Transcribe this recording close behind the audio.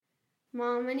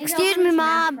Mom, I need Excuse help me, with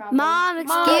Mom. math problem. Mom,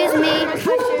 excuse me.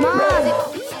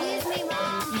 Mom, excuse me,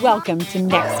 Mom. Welcome to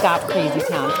Next Stop Crazy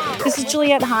Town. This is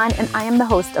Juliette Hahn, and I am the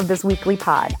host of this weekly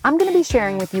pod. I'm going to be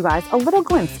sharing with you guys a little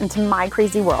glimpse into my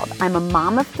crazy world. I'm a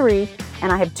mom of 3,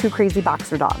 and I have 2 crazy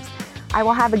boxer dogs. I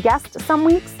will have a guest some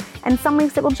weeks, and some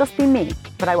weeks it will just be me.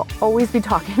 But I will always be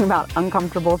talking about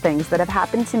uncomfortable things that have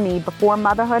happened to me before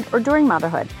motherhood or during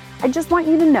motherhood. I just want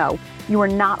you to know you are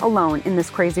not alone in this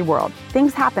crazy world.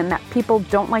 Things happen that people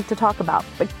don't like to talk about,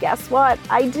 but guess what?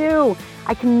 I do.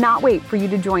 I cannot wait for you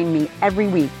to join me every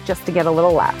week just to get a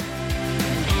little laugh.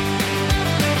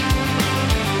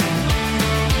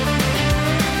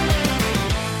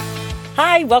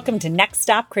 Hi, welcome to Next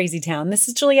Stop Crazy Town. This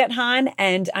is Juliette Hahn,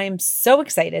 and I am so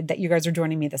excited that you guys are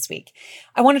joining me this week.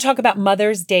 I want to talk about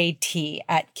Mother's Day tea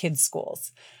at kids'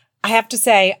 schools. I have to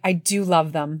say, I do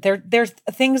love them. There's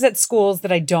things at schools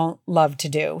that I don't love to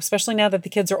do, especially now that the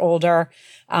kids are older.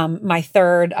 My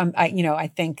third,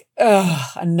 I think,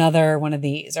 another one of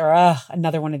these or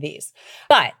another one of these.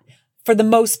 But for the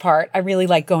most part, I really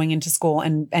like going into school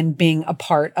and being a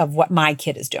part of what my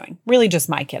kid is doing. Really just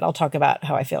my kid. I'll talk about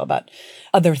how I feel about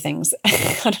other things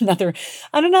on another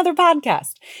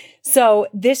podcast. So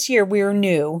this year we're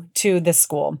new to this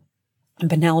school. And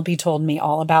Penelope told me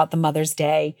all about the Mother's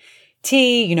Day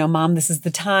tea. You know, Mom, this is the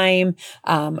time.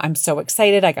 I'm so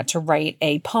excited. I got to write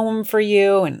a poem for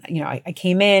you. And, I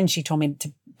came in, she told me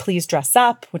to please dress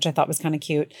up, which I thought was kind of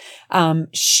cute.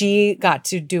 She got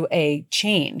to do a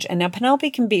change. And now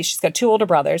Penelope she's got 2 older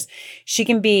brothers. She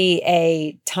can be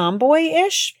a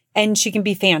tomboy-ish and she can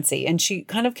be fancy. And she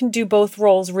kind of can do both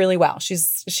roles really well.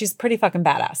 She's pretty fucking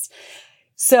badass.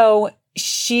 So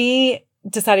she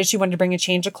decided she wanted to bring a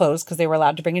change of clothes because they were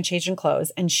allowed to bring a change in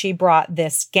clothes. And she brought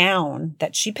this gown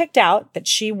that she picked out that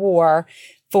she wore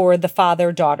for the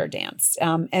father-daughter dance.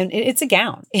 And it's a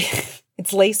gown.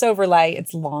 It's lace overlay.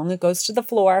 It's long. It goes to the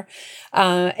floor.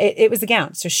 It was a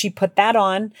gown. So she put that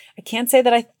on. I can't say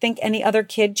that I think any other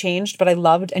kid changed, but I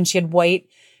loved, and she had white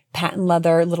patent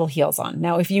leather little heels on.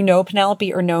 Now, if you know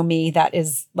Penelope or know me, that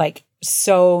is like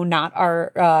so not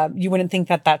our, you wouldn't think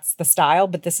that that's the style,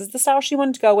 but this is the style she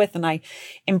wanted to go with. And I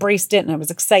embraced it and I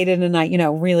was excited. And I,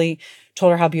 really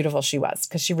told her how beautiful she was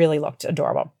because she really looked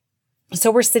adorable. So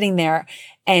we're sitting there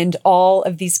and all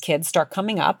of these kids start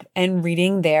coming up and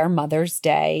reading their Mother's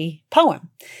Day poem.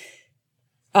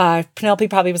 Penelope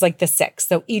probably was like the 6th.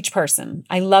 So each person,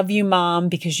 I love you, Mom,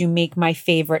 because you make my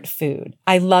favorite food.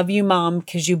 I love you, Mom,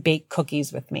 because you bake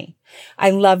cookies with me. I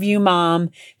love you, Mom,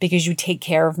 because you take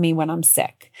care of me when I'm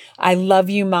sick. I love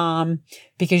you, Mom,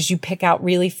 because you pick out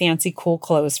really fancy, cool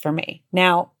clothes for me.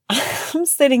 Now, I'm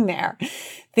sitting there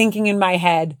thinking in my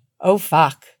head, oh,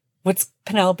 fuck. What's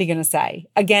Penelope going to say?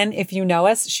 Again, if you know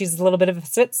us, she's a little bit of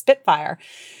a spitfire.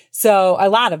 So a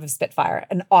lot of a spitfire,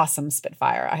 an awesome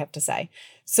spitfire, I have to say.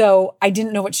 So I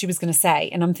didn't know what she was going to say.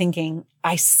 And I'm thinking,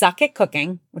 I suck at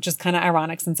cooking, which is kind of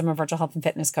ironic since I'm a virtual health and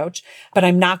fitness coach, but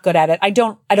I'm not good at it. I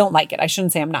don't like it. I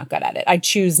shouldn't say I'm not good at it. I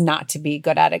choose not to be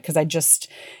good at it because I just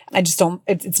don't,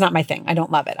 it's not my thing. I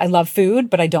don't love it. I love food,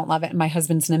 but I don't love it. And my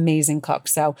husband's an amazing cook.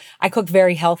 So I cook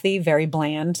very healthy, very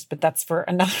bland, but that's for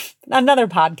another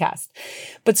podcast.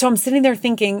 But so I'm sitting there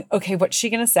thinking, okay, what's she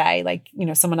going to say? Like,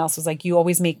 someone else was like, you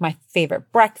always make my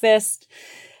favorite breakfast.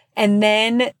 And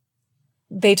then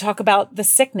they talk about the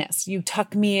sickness. You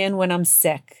tuck me in when I'm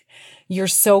sick. You're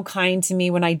so kind to me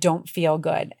when I don't feel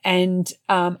good. And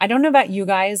I don't know about you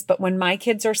guys, but when my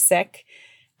kids are sick,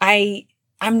 I'm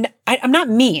not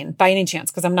mean by any chance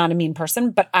because I'm not a mean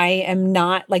person, but I am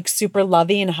not like super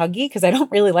lovey and huggy because I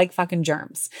don't really like fucking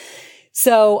germs.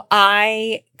 So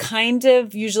I kind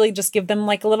of usually just give them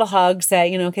like a little hug,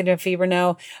 say, okay, do you have fever?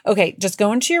 No. Okay, just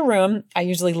go into your room. I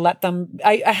usually let them,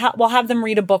 we'll have them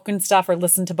read a book and stuff or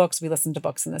listen to books. We listen to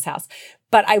books in this house,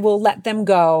 but I will let them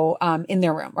go in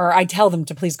their room, or I tell them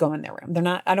to please go in their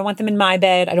room. I don't want them in my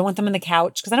bed. I don't want them on the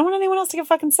couch because I don't want anyone else to get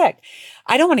fucking sick.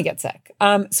 I don't want to get sick.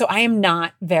 So I am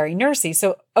not very nursey.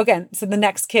 So again, so the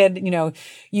next kid,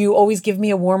 you always give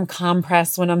me a warm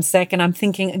compress when I'm sick. And I'm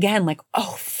thinking again, like,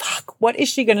 oh, fuck, what is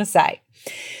she going to say?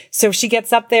 So she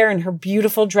gets up there in her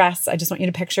beautiful dress. I just want you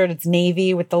to picture it. It's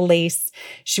navy with the lace.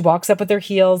 She walks up with her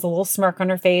heels, a little smirk on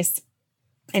her face.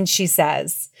 And she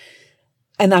says,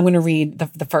 and I'm going to read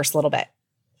the first little bit.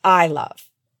 I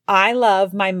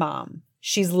love my mom.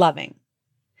 She's loving.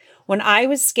 When I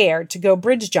was scared to go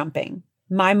bridge jumping,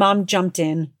 my mom jumped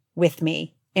in with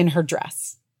me in her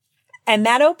dress. And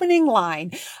that opening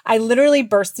line, I literally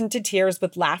burst into tears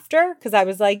with laughter because I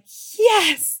was like,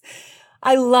 yes,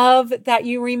 I love that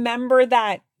you remember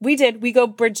that. We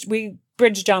bridge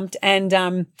bridge jumped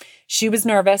and she was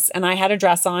nervous and I had a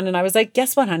dress on and I was like,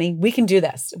 guess what, honey? We can do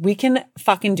this. We can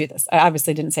fucking do this. I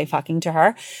obviously didn't say fucking to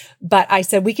her, but I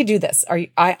said, we could do this.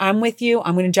 I'm with you.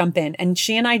 I'm going to jump in. And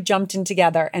she and I jumped in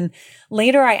together. And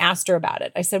later I asked her about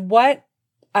it. I said, what?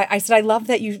 I said, I love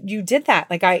that you did that.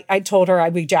 Like I told her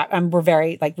we're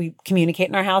very, like, we communicate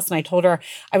in our house. And I told her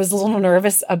I was a little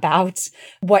nervous about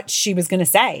what she was going to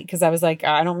say. Cause I was like,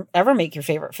 I don't ever make your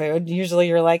favorite food. Usually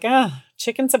you're like,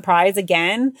 chicken surprise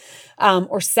again,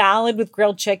 or salad with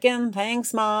grilled chicken.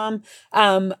 Thanks, Mom.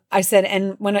 I said,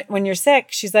 and when you're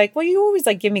sick, she's like, well, you always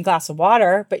like give me a glass of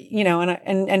water, but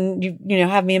and you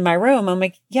have me in my room. I'm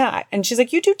like, yeah. And she's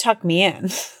like, you do tuck me in.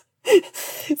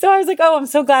 So I was like, oh, I'm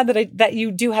so glad that you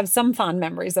do have some fond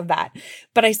memories of that.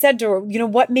 But I said to her,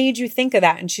 what made you think of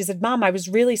that? And she said, Mom, I was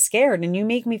really scared and you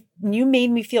made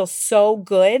me feel so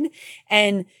good.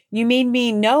 And you made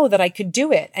me know that I could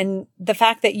do it. And the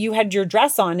fact that you had your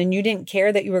dress on and you didn't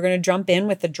care that you were going to jump in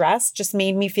with the dress just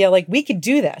made me feel like we could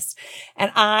do this.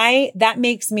 And that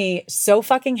makes me so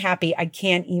fucking happy. I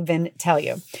can't even tell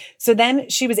you. So then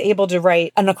she was able to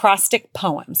write an acrostic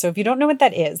poem. So if you don't know what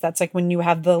that is, that's like when you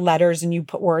have the letters and you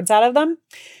put words out of them.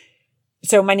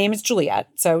 So my name is Juliet.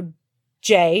 So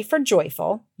J for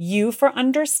joyful, U for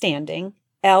understanding,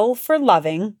 L for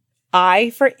loving, I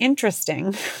for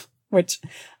interesting, which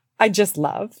I just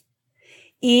love,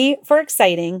 E for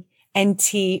exciting, and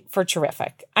T for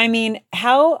terrific. I mean,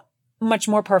 how much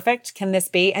more perfect can this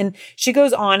be? And she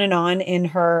goes on in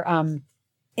her,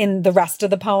 in the rest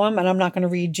of the poem, and I'm not going to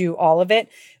read you all of it,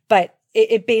 but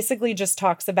it basically just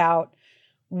talks about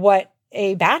what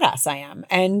a badass I am.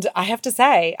 And I have to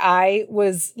say, I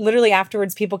was literally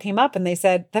afterwards, people came up and they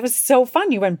said, that was so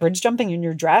fun. You went bridge jumping in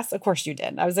your dress. Of course you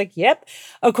did. I was like, yep,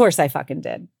 of course I fucking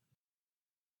did.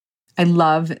 I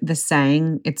love the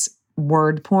saying, it's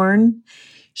word porn.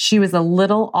 She was a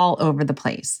little all over the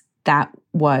place. That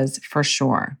was for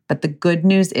sure. But the good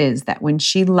news is that when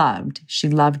she loved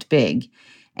big.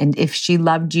 And if she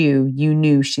loved you, you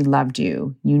knew she loved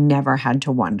you. You never had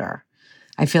to wonder.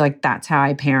 I feel like that's how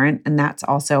I parent. And that's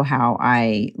also how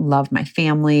I love my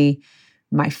family,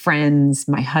 my friends,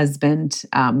 my husband,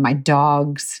 my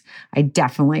dogs. I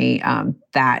definitely,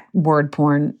 that word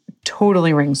porn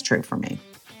totally rings true for me.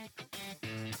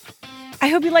 I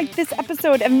hope you liked this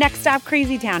episode of Next Stop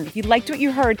Crazy Town. If you liked what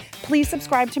you heard, please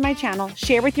subscribe to my channel,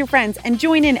 share with your friends, and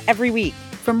join in every week.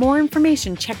 For more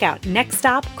information, check out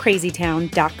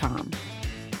nextstopcrazytown.com.